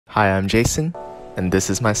Hi, I'm Jason, and this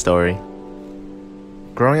is my story.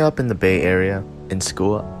 Growing up in the Bay Area, in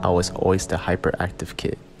school, I was always the hyperactive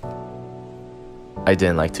kid. I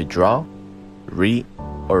didn't like to draw, read,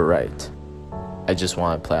 or write. I just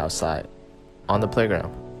wanted to play outside, on the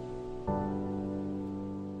playground.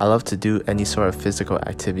 I loved to do any sort of physical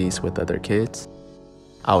activities with other kids.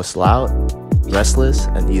 I was loud, restless,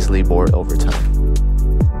 and easily bored over time.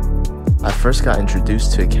 I first got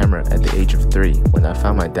introduced to a camera at the age of 3 when I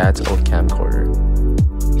found my dad's old camcorder.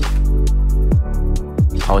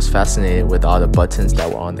 I was fascinated with all the buttons that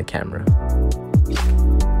were on the camera.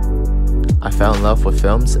 I fell in love with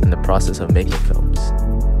films in the process of making films.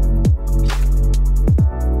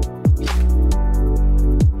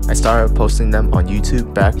 I started posting them on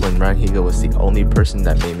YouTube back when Ryan Higa was the only person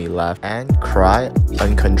that made me laugh and cry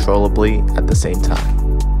uncontrollably at the same time.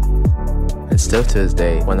 And still to this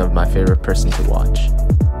day, one of my favorite persons to watch.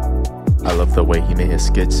 I love the way he made his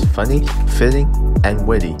skits funny, fitting, and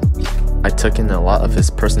witty. I took in a lot of his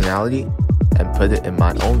personality and put it in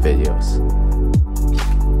my own videos.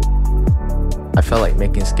 I felt like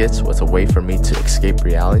making skits was a way for me to escape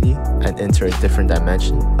reality and enter a different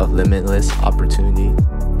dimension of limitless opportunity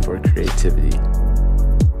for creativity.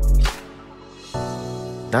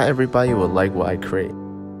 Not everybody will like what I create,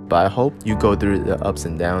 but I hope you go through the ups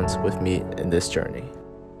and downs with me in this journey.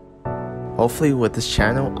 Hopefully with this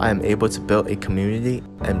channel, I am able to build a community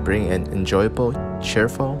and bring in enjoyable,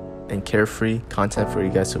 cheerful, and carefree content for you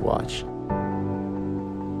guys to watch.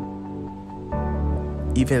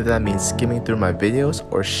 Even if that means skimming through my videos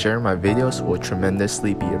or sharing my videos will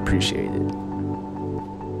tremendously be appreciated.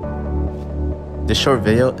 This short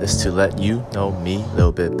video is to let you know me a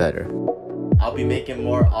little bit better. I'll be making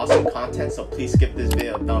more awesome content, so please give this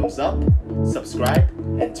video a thumbs up, subscribe,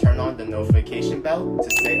 and turn on the notification bell to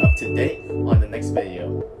stay up to date on the next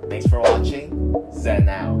video. Thanks for watching. Zen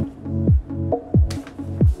out.